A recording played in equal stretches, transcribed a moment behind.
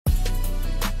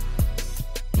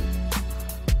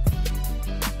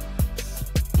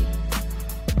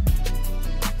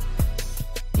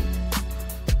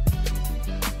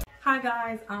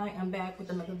guys, I am back with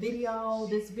another video.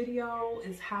 This video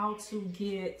is how to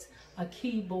get a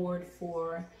keyboard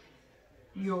for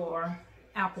your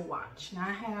Apple Watch. Now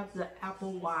I have the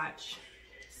Apple Watch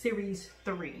Series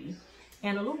 3,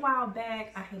 and a little while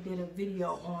back I did a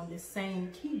video on this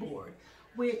same keyboard,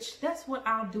 which that's what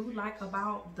I do like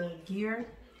about the Gear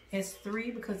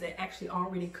S3, because it actually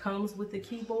already comes with the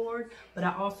keyboard, but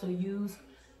I also use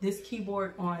this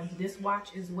keyboard on this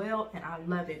watch as well, and I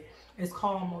love it. It's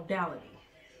called Modality.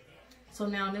 So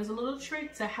now there's a little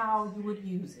trick to how you would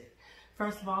use it.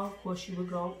 First of all, of course, you would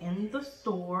go in the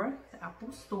store, the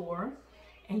Apple store,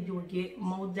 and you would get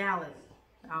Modality.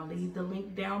 I'll leave the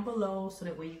link down below so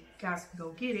that way you guys can go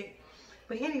get it.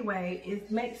 But anyway, it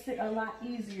makes it a lot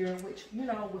easier, which, you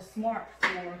know, was smart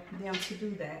for them to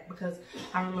do that, because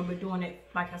I remember doing it,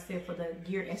 like I said, for the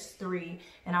Gear S3,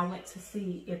 and I went to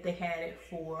see if they had it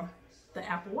for the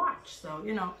Apple Watch. So,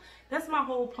 you know, that's my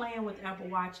whole plan with Apple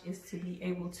Watch, is to be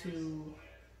able to,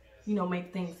 you know,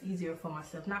 make things easier for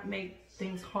myself, not make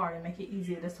things hard, and make it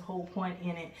easier. That's the whole point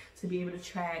in it, to be able to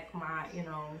track my, you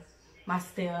know, my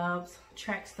steps,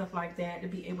 track stuff like that, to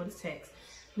be able to text.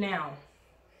 Now,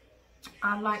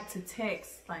 I like to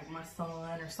text like my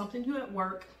son or something. You at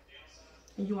work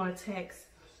and you want to text.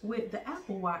 With the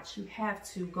Apple Watch, you have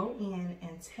to go in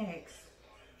and text,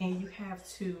 and you have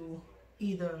to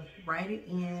either write it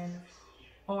in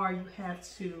or you have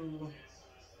to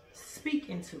speak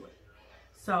into it.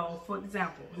 So for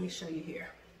example, let me show you here.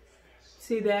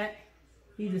 See that?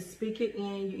 You either speak it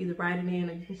in, you either write it in,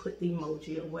 or you can put the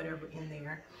emoji or whatever in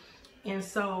there. And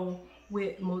so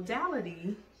with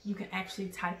Modality, you can actually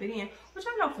type it in, which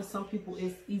I know for some people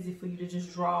it's easy for you to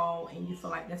just draw and you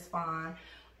feel like that's fine.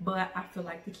 But I feel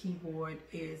like the keyboard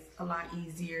is a lot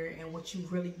easier and what you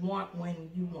really want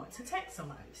when you want to text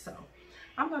somebody. So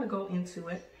I'm going to go into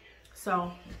it.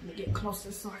 So let me get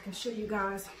closer so I can show you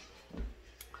guys.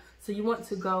 So you want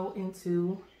to go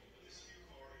into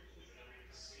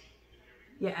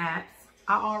your apps.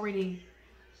 I already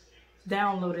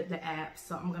downloaded the app,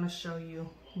 so I'm going to show you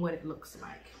what it looks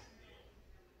like.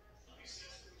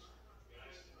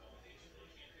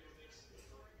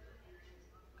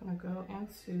 I'm gonna go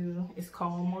into, it's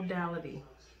called Modality.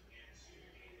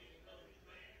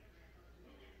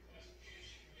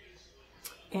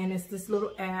 And it's this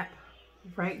little app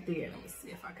right there. Let me see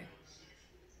if I can.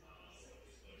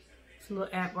 It's a little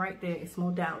app right there. It's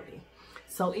Modality.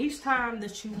 So each time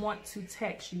that you want to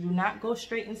text, you do not go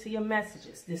straight into your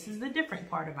messages. This is the different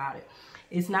part about it.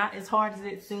 It's not as hard as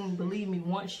it seems. Believe me,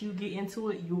 once you get into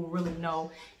it, you will really know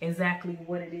exactly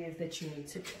what it is that you need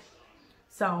to do.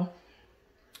 So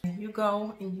you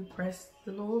go and you press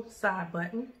the little side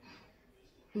button.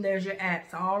 And there's your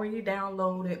apps. I already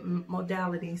downloaded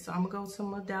Modality, so I'm gonna go to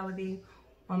Modality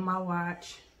on my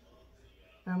watch,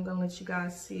 and I'm gonna let you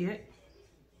guys see it.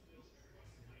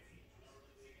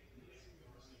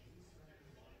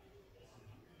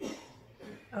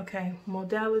 Okay,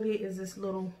 Modality is this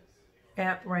little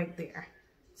app right there.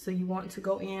 So you want to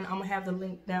go in. I'm gonna have the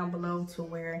link down below to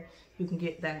where you can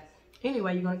get that.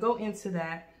 Anyway, you're gonna go into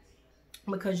that,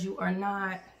 because you are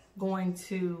not going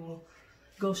to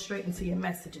go straight into your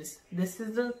messages. This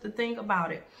is the thing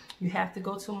about it. You have to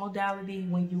go to Modality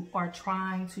when you are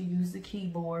trying to use the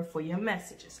keyboard for your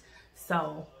messages.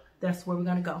 So that's where we're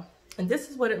going to go. And this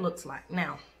is what it looks like.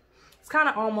 Now, it's kind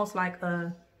of almost like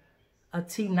a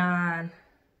T9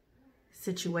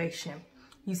 situation.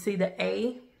 You see the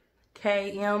A,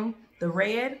 K, M, the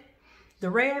red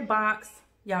box.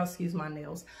 Y'all excuse my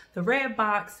nails. The red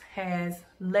box has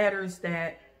letters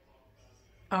that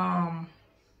have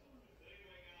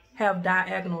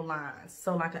diagonal lines.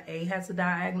 So like an A has a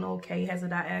diagonal, K has a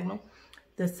diagonal.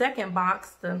 The second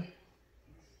box, the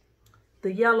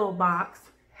yellow box,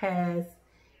 has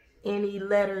any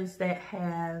letters that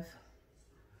have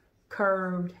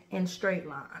curved and straight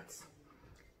lines.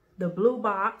 The blue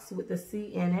box with the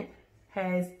C in it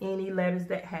has any letters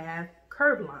that have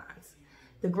curved lines.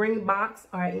 The green box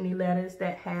are any letters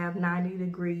that have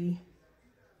 90-degree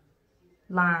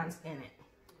lines in it.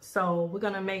 So we're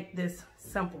going to make this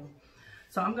simple.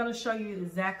 So I'm going to show you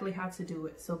exactly how to do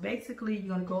it. So basically, you're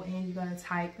going to go in, you're going to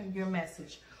type your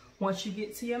message. Once you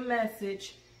get to your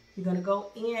message, you're going to go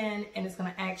in, and it's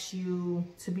going to ask you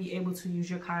to be able to use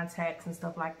your contacts and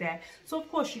stuff like that. So of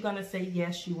course, you're going to say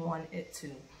yes, you want it to.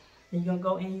 Then you're going to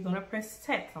go in, you're going to press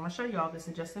text. I'm going to show you all this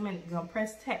in just a minute. You're going to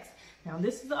press text. Now,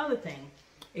 this is the other thing.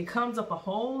 It comes up a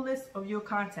whole list of your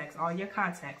contacts, all your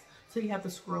contacts. So you have to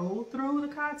scroll through the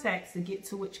contacts to get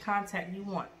to which contact you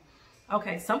want.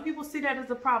 Okay, some people see that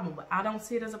as a problem, but I don't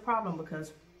see it as a problem,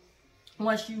 because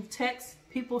once you text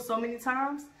people so many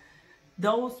times,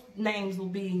 those names will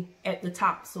be at the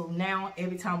top. So now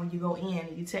every time when you go in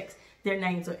and you text, their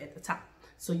names are at the top.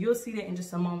 So you'll see that in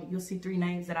just a moment. You'll see 3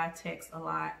 names that I text a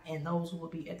lot, and those will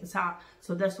be at the top.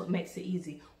 So that's what makes it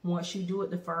easy. Once you do it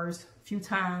the first few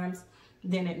times,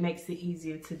 then it makes it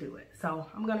easier to do it. So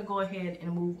I'm gonna go ahead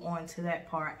and move on to that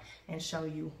part and show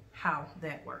you how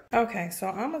that works. Okay, so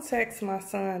I'm gonna text my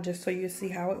son just so you see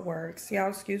how it works. Y'all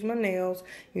excuse my nails.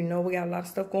 You know we got a lot of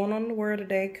stuff going on in the world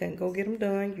today. Couldn't go get them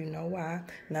done. You know why.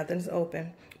 Nothing's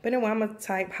open. But anyway, I'm gonna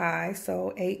type hi.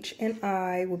 So H and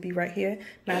I will be right here,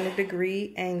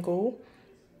 90-degree angle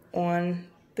on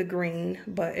the green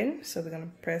button. So we're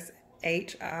gonna press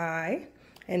H-I,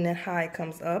 and then hi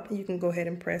comes up. You can go ahead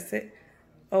and press it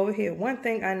over here. One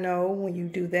thing I know, when you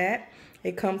do that,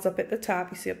 it comes up at the top.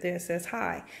 You see up there it says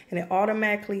hi, and it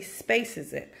automatically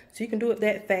spaces it. So you can do it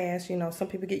that fast. You know, some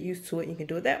people get used to it. You can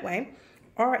do it that way.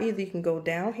 Or either you can go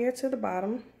down here to the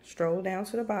bottom, stroll down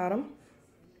to the bottom,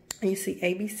 and you see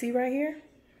ABC right here.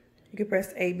 You can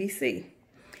press ABC.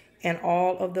 And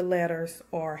all of the letters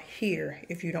are here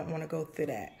if you don't want to go through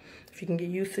that. If you can get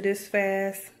used to this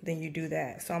fast, then you do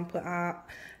that. So I'm put I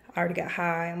already got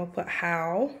hi. I'm gonna put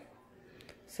how.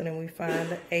 So then we find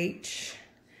the H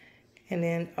and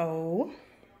then O.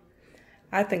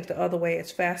 I think the other way is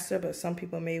faster, but some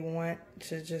people may want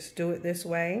to just do it this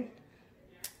way.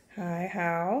 Hi,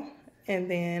 how. And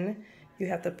then you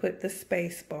have to put the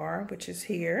space bar, which is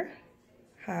here.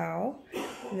 How.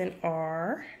 And then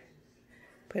R.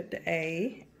 Put the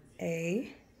A.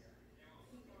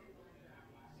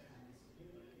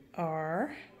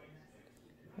 R.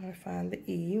 I'm going to find the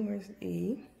E. Where's the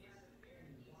E?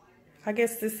 I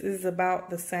guess this is about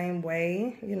the same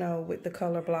way, you know, with the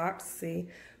color blocks. See,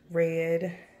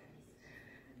 red,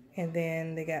 and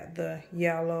then they got the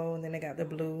yellow, and then they got the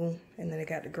blue, and then they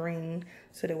got the green.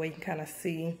 So that way you can kind of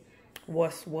see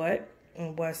what's what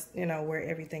and what's, you know, where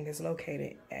everything is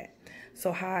located at.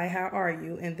 So hi, how are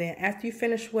you? And then after you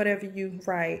finish whatever you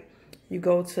write, you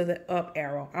go to the up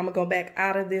arrow. I'm gonna go back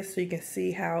out of this so you can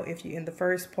see how, if you're in the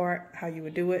first part, how you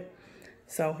would do it.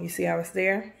 So you see how it's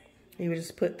there? You would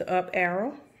just put the up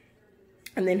arrow.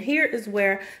 And then here is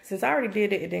where, since I already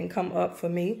did it, it didn't come up for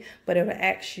me, but it will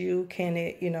ask you, can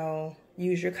it, you know,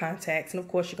 use your contacts? And of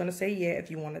course, you're going to say yeah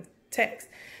if you want to text.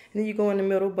 And then you go in the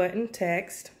middle button,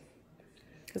 text.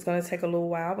 It's going to take a little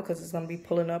while because it's going to be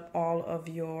pulling up all of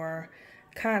your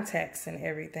contacts and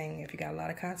everything. If you got a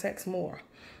lot of contacts, more.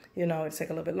 You know, it'll take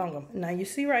a little bit longer. Now, you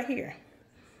see right here.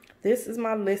 This is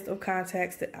my list of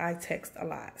contacts that I text a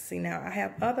lot. See, now I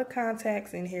have other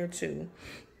contacts in here too,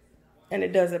 and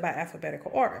it does it by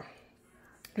alphabetical order.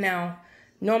 Now,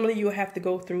 normally you have to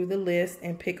go through the list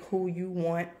and pick who you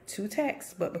want to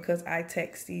text, but because I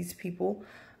text these people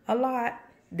a lot,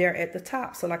 they're at the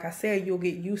top. So like I said, you'll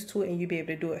get used to it and you'll be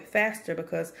able to do it faster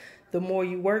because the more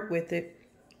you work with it,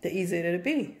 the easier it'll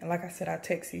be. And like I said, I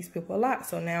text these people a lot.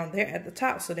 So now they're at the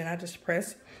top. So then I just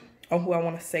press on who I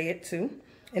want to say it to.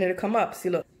 And it'll come up. See,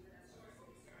 look.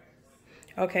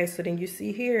 Okay, so then you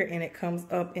see here, and it comes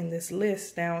up in this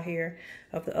list down here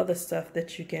of the other stuff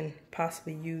that you can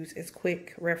possibly use as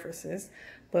quick references.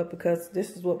 But because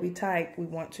this is what we type, we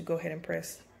want to go ahead and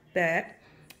press that.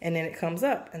 And then it comes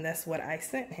up, and that's what I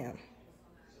sent him.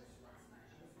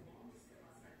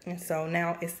 And so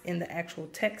now it's in the actual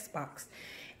text box.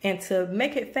 And to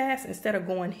make it fast, instead of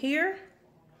going here,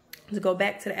 to go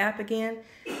back to the app again,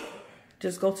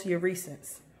 just go to your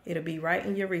recents. It'll be right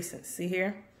in your recents. See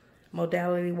here?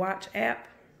 Modality Watch app.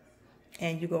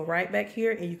 And you go right back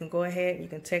here and you can go ahead and you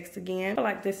can text again. I feel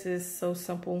like this is so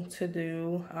simple to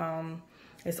do.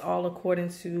 It's all according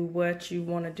to what you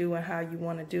want to do and how you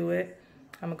want to do it.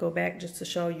 I'm going to go back just to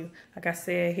show you. Like I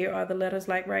said, here are the letters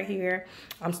like right here.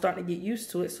 I'm starting to get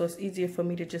used to it, so it's easier for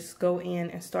me to just go in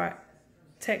and start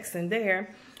texting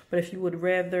there. But if you would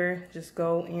rather just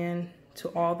go in to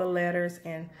all the letters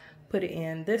and put it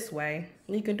in this way,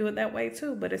 you can do it that way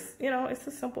too. But it's, you know, it's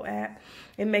a simple app.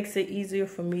 It makes it easier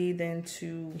for me than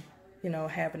to, you know,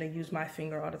 having to use my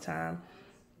finger all the time.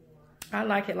 I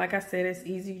like it. Like I said, it's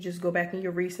easy. You just go back in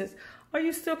your recents, or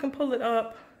you still can pull it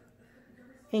up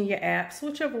in your apps,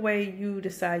 whichever way you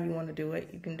decide you want to do it.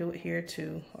 You can do it here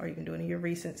too, or you can do it in your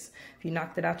recents. If you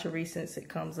knocked it out your recents, it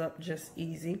comes up just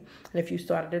easy. And if you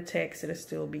started a text, it'll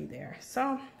still be there.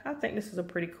 So I think this is a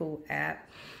pretty cool app.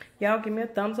 Y'all give me a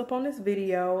thumbs up on this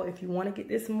video. If you want to get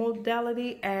this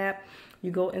Modality app, you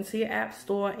go into your app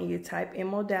store and you type in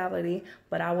Modality,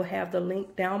 but I will have the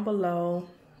link down below.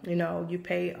 You know, you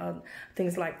pay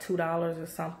things like $2 or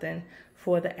something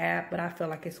for the app, but I feel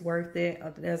like it's worth it.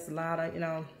 There's a lot of, you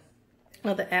know,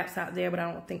 other apps out there, but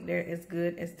I don't think they're as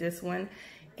good as this one.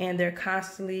 and they're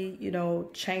constantly, you know,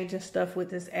 changing stuff with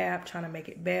this app, trying to make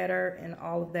it better and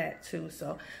all of that too.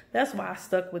 So that's why I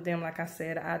stuck with them. Like I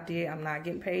said, I'm not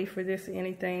getting paid for this or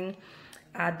anything.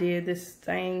 I did this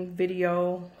same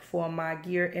video for my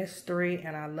Gear S3,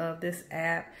 and I love this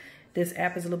app. This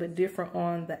app is a little bit different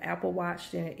on the Apple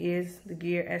Watch than it is the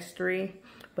Gear S3,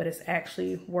 but it's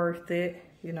actually worth it.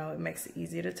 You know, it makes it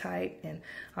easier to type, and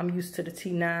I'm used to the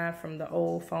T9 from the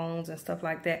old phones and stuff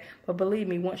like that. But believe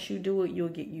me, once you do it, you'll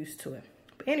get used to it.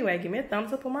 But anyway, give me a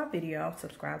thumbs up on my video.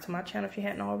 Subscribe to my channel if you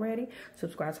hadn't already.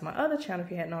 Subscribe to my other channel if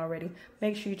you hadn't already.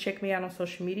 Make sure you check me out on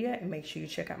social media, and make sure you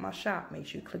check out my shop. Make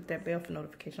sure you click that bell for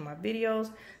notification of my videos.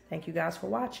 Thank you guys for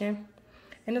watching.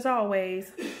 And as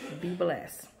always, be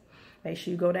blessed. Make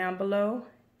sure you go down below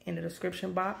in the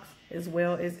description box, as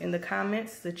well as in the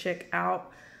comments, to check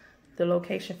out the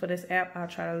location for this app. I'll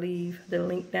try to leave the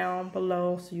link down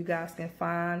below so you guys can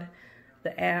find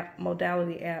the app,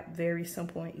 Modality app. Very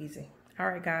simple and easy. All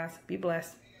right, guys, be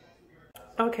blessed.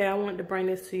 Okay, I wanted to bring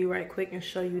this to you right quick and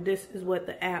show you this is what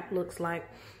the app looks like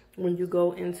when you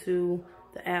go into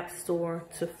the app store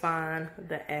to find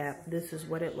the app. This is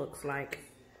what it looks like.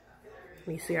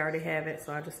 You see, I already have it,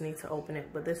 so I just need to open it,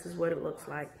 but this is what it looks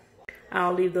like.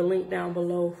 I'll leave the link down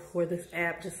below for this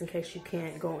app just in case you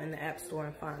can't go in the app store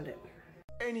and find it.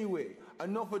 Anyway,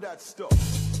 enough of that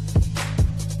stuff.